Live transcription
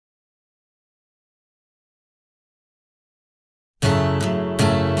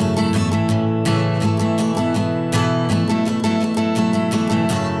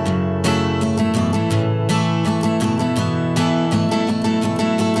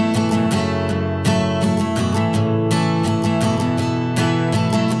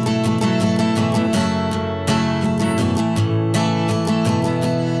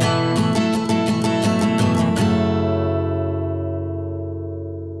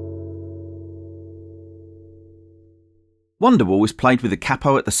Wonderwall is played with the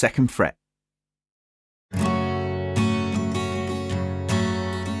capo at the 2nd fret.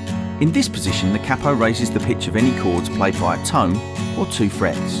 In this position, the capo raises the pitch of any chords played by a tone or 2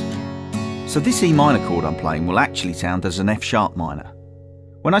 frets. So this E minor chord I'm playing will actually sound as an F sharp minor.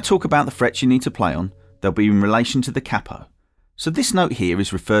 When I talk about the frets you need to play on, they'll be in relation to the capo. So this note here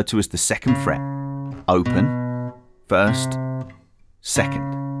is referred to as the 2nd fret. Open, 1st,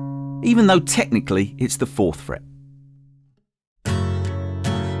 2nd. Even though technically it's the 4th fret.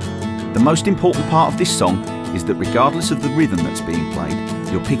 The most important part of this song is that regardless of the rhythm that's being played,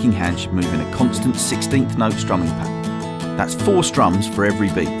 your picking hand should move in a constant 16th note strumming pattern. That's 4 strums for every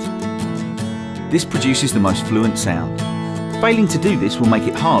beat. This produces the most fluent sound. Failing to do this will make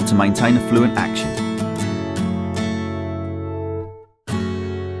it hard to maintain a fluent action.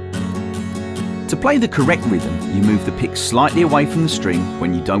 To play the correct rhythm, you move the pick slightly away from the string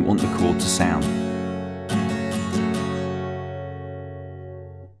when you don't want the chord to sound.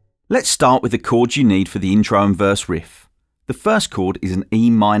 Let's start with the chords you need for the intro and verse riff. The first chord is an E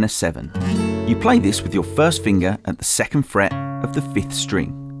minor 7. You play this with your 1st finger at the 2nd fret of the 5th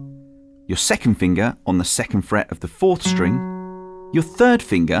string, your 2nd finger on the 2nd fret of the 4th string, your 3rd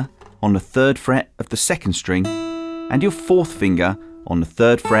finger on the 3rd fret of the 2nd string, and your 4th finger on the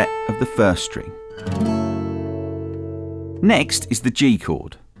 3rd fret of the 1st string. Next is the G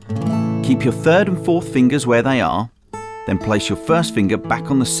chord. Keep your 3rd and 4th fingers where they are, then place your 1st finger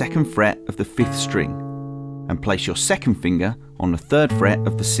back on the 2nd fret of the 5th string, and place your 2nd finger on the 3rd fret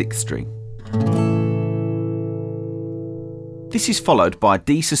of the 6th string. This is followed by a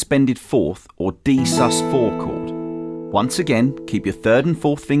D suspended 4th or D sus4 chord. Once again, keep your 3rd and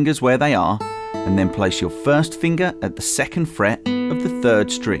 4th fingers where they are, and then place your 1st finger at the 2nd fret of the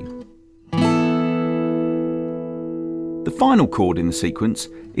 3rd string. The final chord in the sequence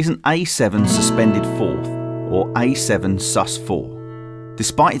is an A7 suspended 4th, or A7 sus4.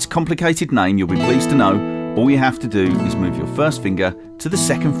 Despite its complicated name, you'll be pleased to know all you have to do is move your 1st finger to the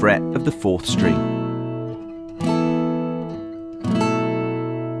 2nd fret of the 4th string.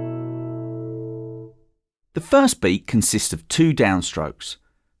 The first beat consists of 2 downstrokes.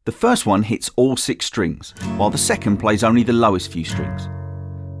 The first one hits all 6 strings, while the second plays only the lowest few strings.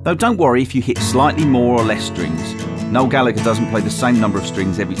 Though don't worry if you hit slightly more or less strings. Noel Gallagher doesn't play the same number of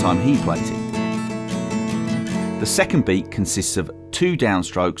strings every time he plays it. The second beat consists of 2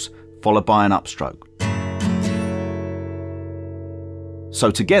 downstrokes followed by an upstroke.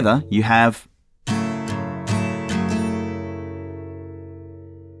 So together you have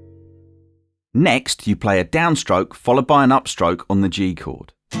Next you play a downstroke followed by an upstroke on the G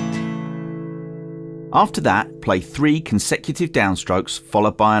chord. After that, play 3 consecutive downstrokes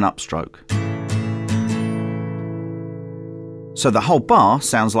followed by an upstroke. So the whole bar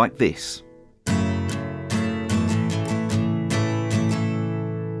sounds like this.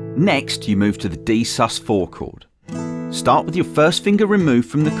 Next, you move to the D sus4 chord. Start with your 1st finger removed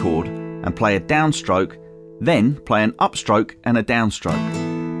from the chord and play a downstroke, then play an upstroke and a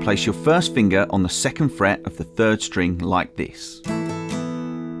downstroke. Place your 1st finger on the 2nd fret of the 3rd string like this.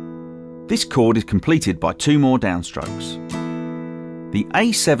 This chord is completed by 2 more downstrokes. The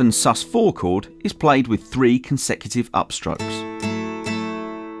A7 sus4 chord is played with 3 consecutive upstrokes.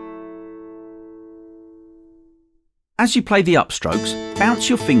 As you play the upstrokes, bounce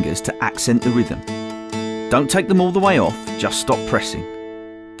your fingers to accent the rhythm. Don't take them all the way off, just stop pressing.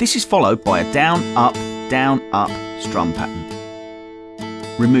 This is followed by a down, up, strum pattern.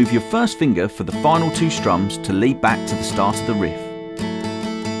 Remove your 1st finger for the final 2 strums to lead back to the start of the riff.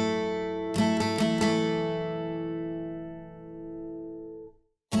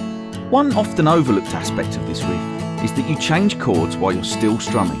 One often overlooked aspect of this riff is that you change chords while you're still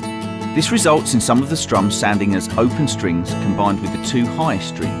strumming. This results in some of the strums sounding as open strings combined with the 2 highest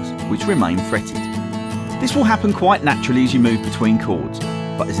strings, which remain fretted. This will happen quite naturally as you move between chords,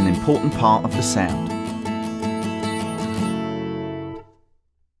 but is an important part of the sound.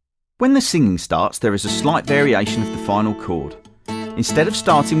 When the singing starts, there is a slight variation of the final chord. Instead of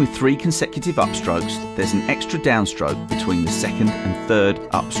starting with 3 consecutive upstrokes, there's an extra downstroke between the 2nd and 3rd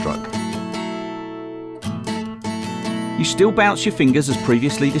upstroke. You still bounce your fingers as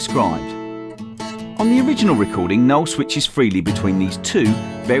previously described. On the original recording, Noel switches freely between these 2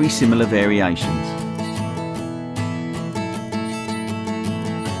 very similar variations.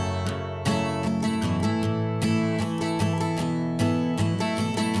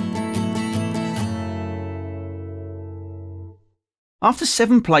 After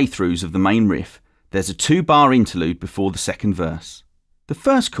 7 playthroughs of the main riff, there's a 2-bar interlude before the 2nd verse. The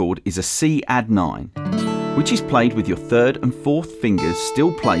first chord is a C add 9, which is played with your 3rd and 4th fingers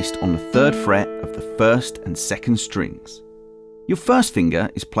still placed on the 3rd fret of the 1st and 2nd strings. Your first finger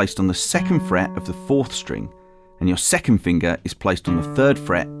is placed on the 2nd fret of the 4th string, and your 2nd finger is placed on the 3rd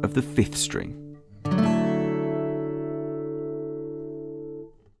fret of the 5th string.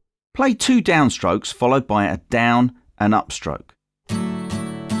 Play 2 downstrokes followed by a down and upstroke. The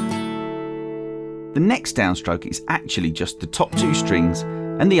next downstroke is actually just the top 2 strings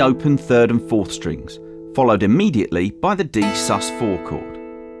and the open 3rd and 4th strings, followed immediately by the D sus4 chord.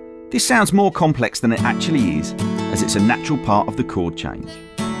 This sounds more complex than it actually is, as it's a natural part of the chord change.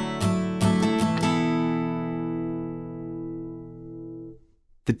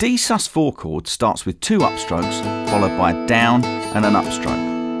 The D sus4 chord starts with 2 upstrokes followed by a down and an upstroke.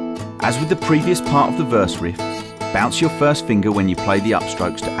 As with the previous part of the verse riff, bounce your first finger when you play the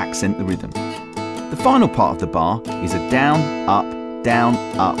upstrokes to accent the rhythm. The final part of the bar is a down, up,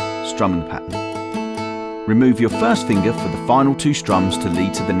 strumming pattern. Remove your first finger for the final 2 strums to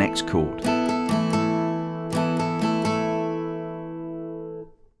lead to the next chord.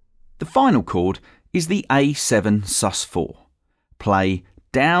 The final chord is the A7 sus4. Play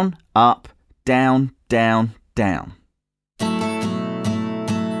down, up, down, down, down.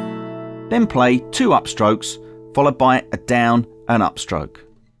 Then play 2 upstrokes followed by a down and upstroke.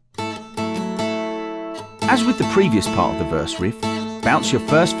 As with the previous part of the verse riff, bounce your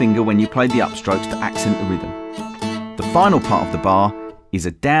first finger when you play the upstrokes to accent the rhythm. The final part of the bar is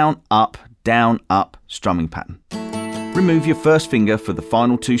a down, up, strumming pattern. Remove your first finger for the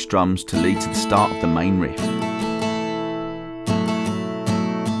final 2 strums to lead to the start of the main riff.